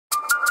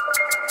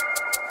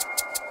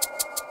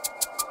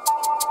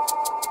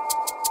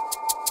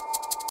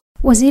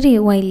Waziri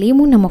wa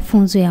Elimu na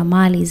Mafunzo ya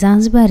Amali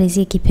Zanzibar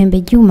Riziki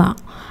Pembe Juma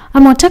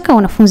amewataka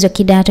wanafunzi wa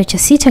kidato cha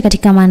 6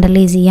 katika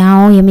maandalizi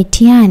yao ya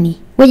mitihani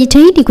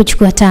wajitahidi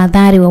kuchukua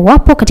tahadhari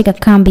wawapo katika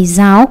kambi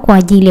zao kwa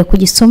ajili ya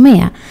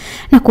kujisomea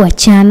na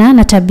kuachana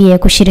na tabia ya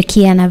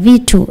kushirikiana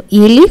vitu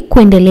ili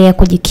kuendelea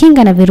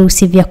kujikinga na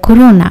virusi vya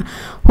corona,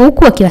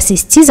 huku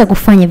akiwasisitiza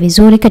kufanya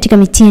vizuri katika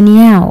mitihani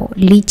yao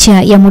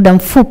licha ya muda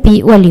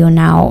mfupi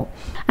walionao.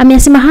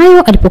 Ameyasema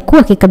hayo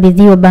alipokuwa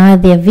akikabidhiwa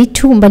baadhi ya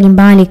vitu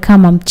mbalimbali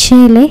kama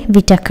mchele,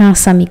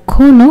 vitakasa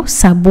mikono,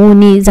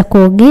 sabuni za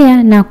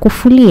kuogea na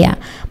kufulia,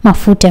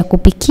 mafuta ya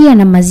kupikia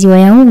na maziwa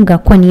ya unga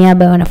kwa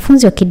niaba ya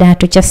wanafunzi wa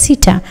kidato cha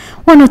 6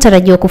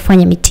 wanaotarajiwa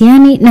kufanya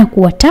mitihani, na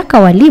kuwataka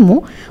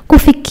walimu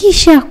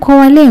kufikisha kwa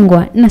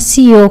walengwa na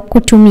sio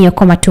kutumia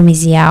kwa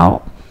matumizi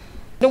yao.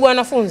 Ndugu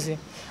wanafunzi,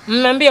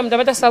 mmeambia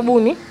mtapata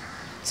sabuni,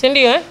 si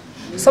ndio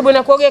Sabuni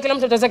ya kuogea kila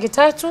mtu atazaki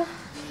 3,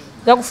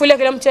 za kufulia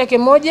kila mtu yake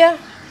 1,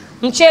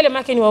 mchele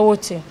make ni wa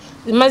wote,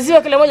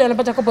 maziwa kila mmoja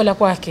anapata kopo la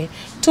kwake.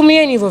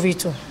 Tumieni hivyo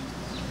vitu.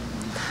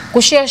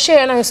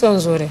 Kushare nayo sio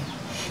nzuri.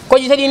 Kwa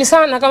jitahidini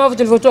sana kama vitu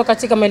tulivyotoa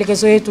katika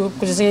maelekezo yetu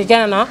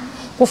kushirikiana na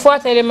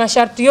kufuata ile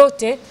masharti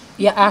yote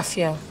ya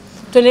afya.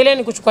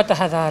 Tuendeleeni kuchukua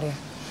tahadhari.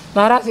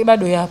 Maradhi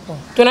bado yapo.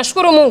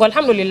 Tunashukuru Mungu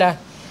alhamdulillah.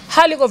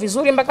 Hali iko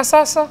vizuri mpaka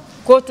sasa.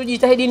 Kwa hiyo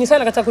tujitahidini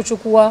sana katika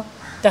kuchukua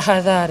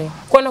tahadhari.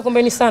 Kwa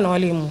nakuombeni sana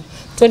walimu,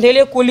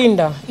 tuendelee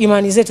kulinda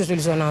imani zetu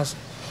tulizonazo.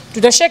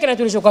 Tutasheke na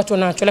tulichokuwa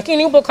tunacho,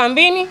 lakini upo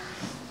kambini,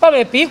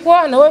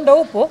 pamepikwa na wenda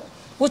upo,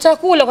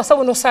 utakula kwa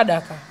sababu ndo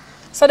sadaka.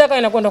 Sadaka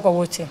inakwenda kwa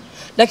wote,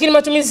 lakini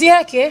matumizi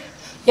yake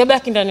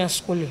yabaki ndani ya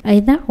skuli.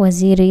 Aidha,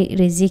 Waziri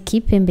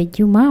Riziki Pembe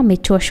Juma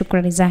ametoa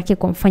shukrani zake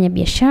kwa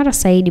mfanyabiashara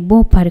Said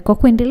Bopar kwa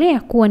kuendelea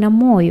kuwa na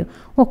moyo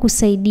wa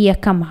kusaidia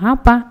kama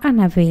hapa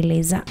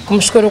anavyoeleza.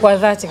 Kumshukuru kwa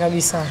dhati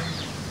kabisa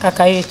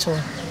kaka yetu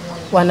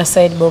wana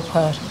Said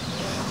Bopar.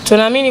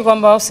 Tunaamini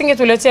kwamba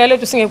usingetuletea leo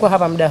tusingekuwa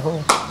hapa muda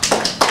huu.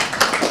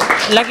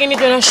 Lakini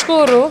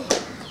tunashukuru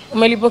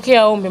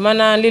umelipokea ombi,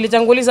 maana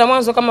nilitanguliza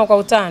mwanzo kama kwa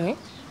utani.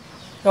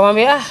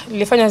 Nikamwambia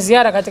nilifanya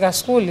ziara katika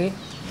skuli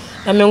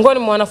na miongoni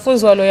mwa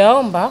wanafunzi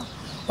walioyaomba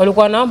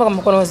walikuwa wanaomba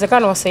kama kuna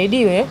uwezekano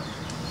wasaidiwe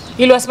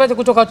ili wasipate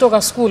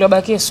kutoka skuli,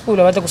 wabakie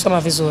skuli wapate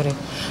kusoma vizuri.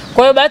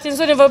 Kwa hiyo bahati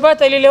nzuri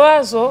nilipopata ile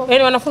wazo,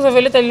 yani wanafunzi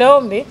walioleta ile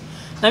ombi,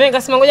 na mimi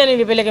nikasema ngoja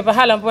nilipeleke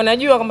pahala ambapo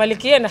najua kama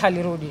likienda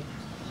halirudi.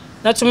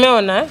 Na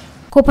tumeona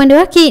Kwa upande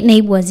wake,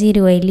 naibu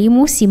waziri wa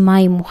elimu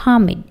Simai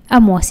Muhammad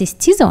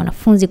amewasisitiza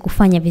wanafunzi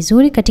kufanya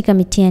vizuri katika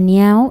mitihani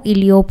yao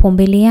iliyopo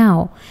mbele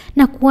yao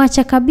na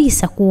kuacha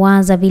kabisa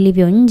kuwaza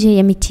vilivyo nje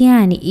ya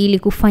mitihani ili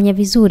kufanya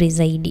vizuri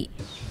zaidi.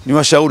 Ni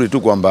washauri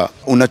tu kwamba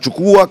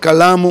unachukua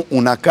kalamu,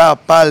 unakaa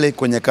pale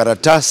kwenye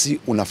karatasi,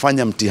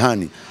 unafanya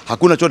mtihani.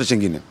 Hakuna chote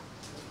chingine.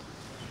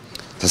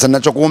 Sasa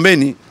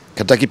ninachokuombeni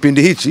katika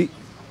kipindi hichi,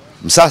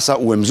 msasa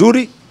uwe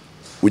mzuri,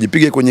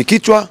 ujipige kwenye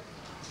kichwa,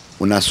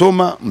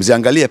 unasoma,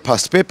 mziangalie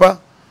past paper,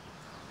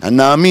 na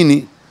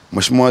naamini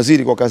Mheshimiwa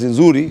Waziri kwa kazi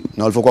nzuri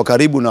na walivyokuwa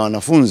karibu na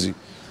wanafunzi,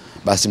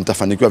 basi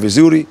mtafanikiwa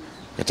vizuri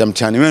katika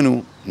mtihani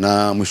wenu,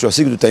 na mwisho wa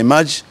siku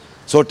tutaimaji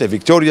sote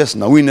victorious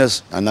na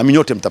winners, na naamini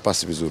yote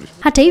mtapasi vizuri.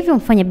 Hata hivyo,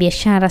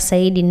 mfanyabiashara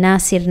Saidi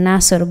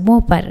Nassor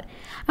Bopar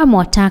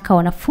amewataka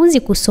wanafunzi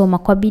kusoma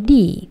kwa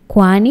bidii,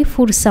 kwani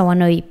fursa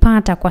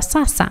wanayoipata kwa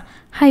sasa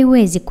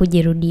haiwezi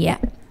kujirudia.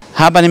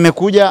 Hapa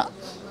nimekuja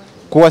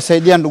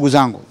kuwasaidia ndugu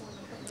zangu,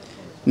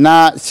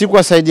 na si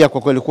kuwasaidia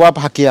kwa kweli,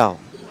 kuwapa haki yao,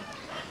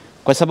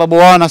 kwa sababu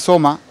wao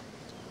wanasoma,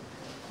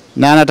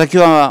 na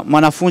anatakiwa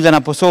mwanafunzi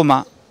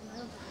anaposoma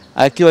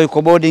akiwa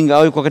yuko boarding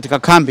au yuko katika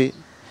kambi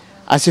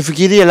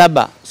asifikirie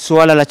labda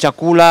suala la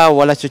chakula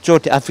wala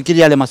chochote,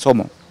 afikirie yale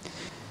masomo.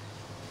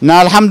 Na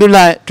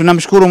alhamdulillah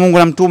tunamshukuru Mungu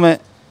na mtume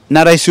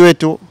na rais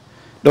wetu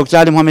Dr.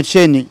 Ali Mohamed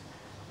Sheni,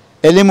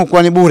 elimu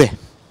kwa ni bure.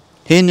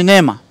 Hii ni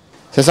neema.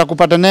 Sasa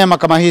kupata neema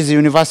kama hizi,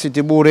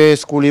 university bure,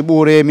 skuli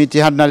bure,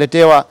 mitihani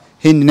naletewa,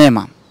 hii ni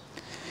neema.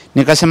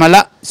 Nikasema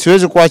la,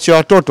 siwezi kuachia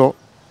watoto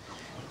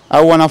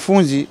au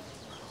wanafunzi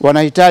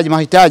wanahitaji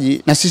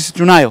mahitaji na sisi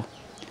tunayo.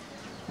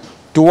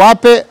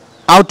 Tuwape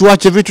au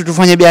tuache vitu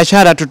tufanye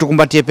biashara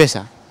tukumbatie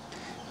pesa.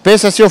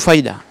 Pesa sio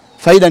faida.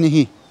 Faida ni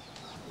hii.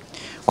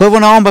 Kwa hivyo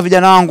naomba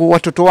vijana wangu,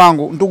 watoto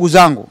wangu, ndugu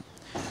zangu,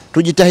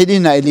 tujitahidi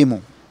na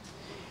elimu.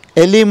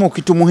 Elimu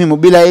kitu muhimu.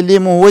 Bila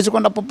elimu huwezi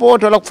kwenda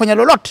popote wala kufanya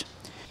lolote.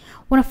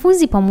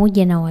 Wanafunzi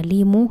pamoja na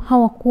walimu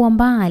hawakuwa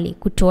mbali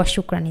kutoa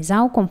shukrani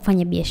zao kwa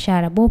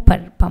mfanyabiashara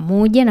Bopar,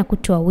 pamoja na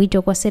kutoa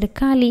wito kwa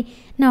serikali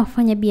na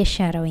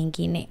wafanyabiashara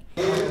wengine.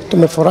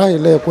 Tumefurahi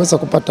leo kuweza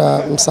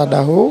kupata msaada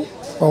huu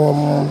kwa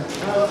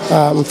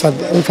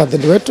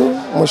mfadhili wetu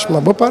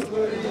Mheshimiwa Bopar.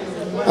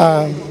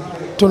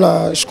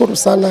 Tunashukuru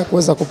sana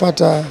kuweza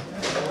kupata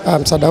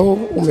msaada huu.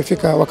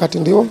 Umefika wakati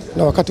ndio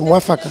na wakati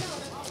mwafaka,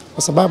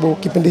 kwa sababu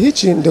kipindi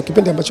hichi ndio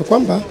kipindi ambacho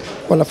kwamba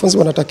wanafunzi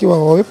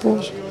wanatakiwa wawepo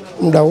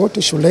muda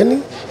wote shuleni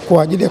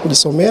kwa ajili ya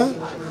kujisomea,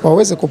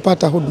 waweze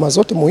kupata huduma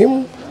zote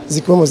muhimu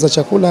zikiwemo za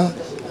chakula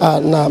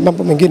na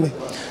mambo mengine.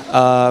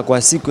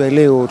 Kwa siku ya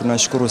leo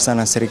tunashukuru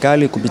sana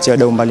serikali kupitia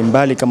wadau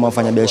mbalimbali kama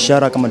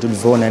wafanyabiashara, kama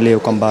tulivyoona leo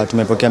kwamba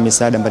tumepokea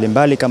misaada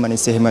mbalimbali kama ni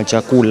sehemu ya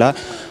chakula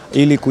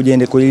ili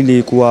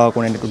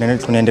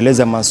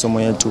tunaendeleza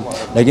masomo yetu,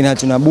 lakini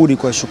hatuna budi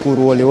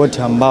kuwashukuru wale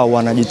wote ambao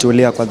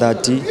wanajitolea kwa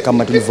dhati,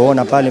 kama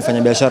tulivyoona pale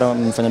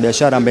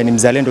mfanyabiashara ambaye ni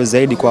mzalendo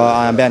zaidi,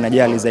 kwa ambaye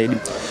anajali zaidi.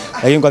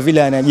 Lakini kwa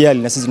vile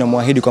anajali, na sisi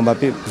tunamwahidi kwamba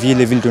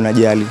vile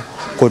tunajali,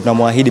 kwa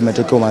tunamwahidi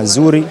matokeo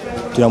mazuri,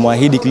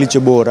 tunamwahidi kilicho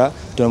bora,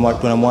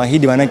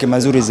 tunamwahidi manake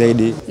mazuri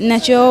zaidi.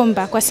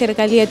 Ninachoomba kwa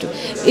serikali yetu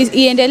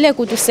iendelee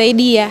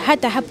kutusaidia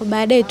hata hapo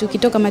baadaye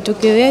tukitoka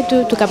matokeo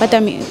yetu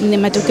tukapata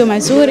matokeo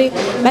mazuri,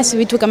 basi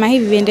vitu kama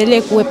hivi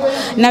viendelee kuwepo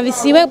na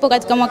visiwepo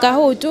katika mwaka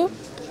huu tu,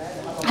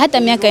 hata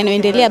miaka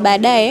inayoendelea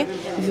baadaye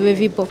viwe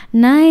vipo.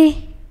 Naye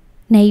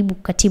Naibu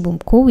Katibu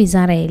Mkuu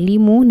Wizara ya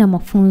Elimu na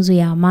Mafunzo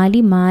ya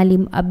Amali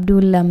Maalim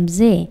Abdullah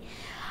Mzee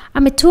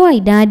ametoa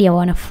idadi ya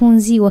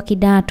wanafunzi wa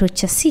kidato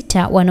cha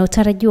 6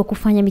 wanaotarajiwa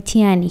kufanya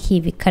mitihani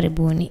hivi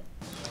karibuni.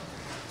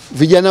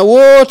 Vijana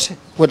wote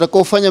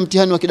watakaofanya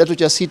mtihani wa kidato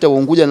cha 6 wa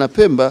Unguja na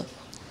Pemba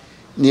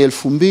ni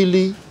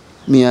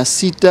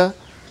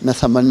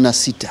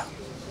 2686.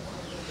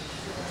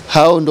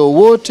 Hao ndo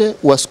wote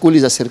wa skuli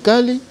za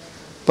serikali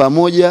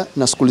pamoja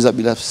na skuli za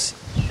binafsi.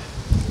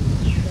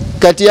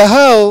 Kati ya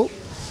hao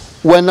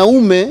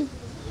wanaume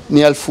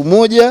ni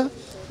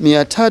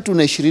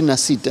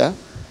 1326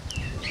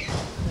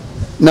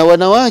 na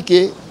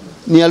wanawake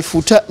ni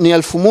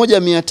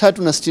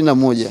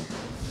 1361.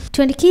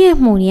 Tuandikie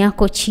maoni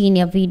yako chini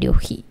ya video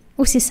hii.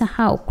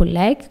 Usisahau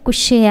kulike,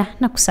 kushare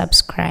na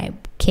kusubscribe.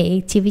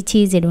 Ktv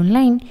Tz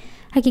Online,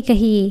 hakika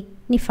hii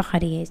ni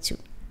fahari yetu.